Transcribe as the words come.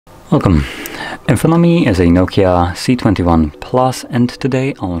Welcome. In front of me is a Nokia C21 Plus, and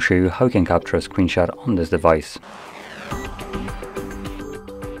today I'll show you how you can capture a screenshot on this device.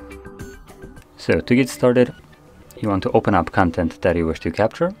 So to get started, you want to open up content that you wish to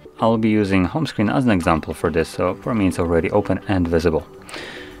capture. I'll be using home screen as an example for this, so for me it's already open and visible.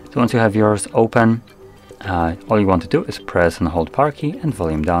 So once you have yours open, all you want to do is press and hold power key and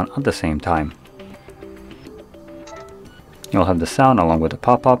volume down at the same time. You'll have the sound along with the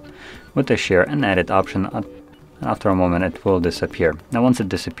pop-up with the share and edit option, and after a moment it will disappear. Now once it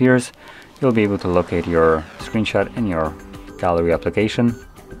disappears, you'll be able to locate your screenshot in your gallery application.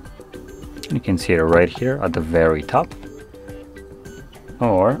 And you can see it right here at the very top,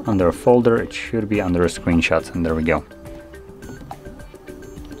 or under a folder it should be under screenshots, and there we go.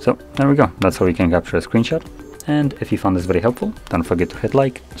 So there we go, that's how we can capture a screenshot. And if you found this video helpful, don't forget to hit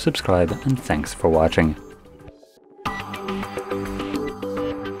like, subscribe, and thanks for watching.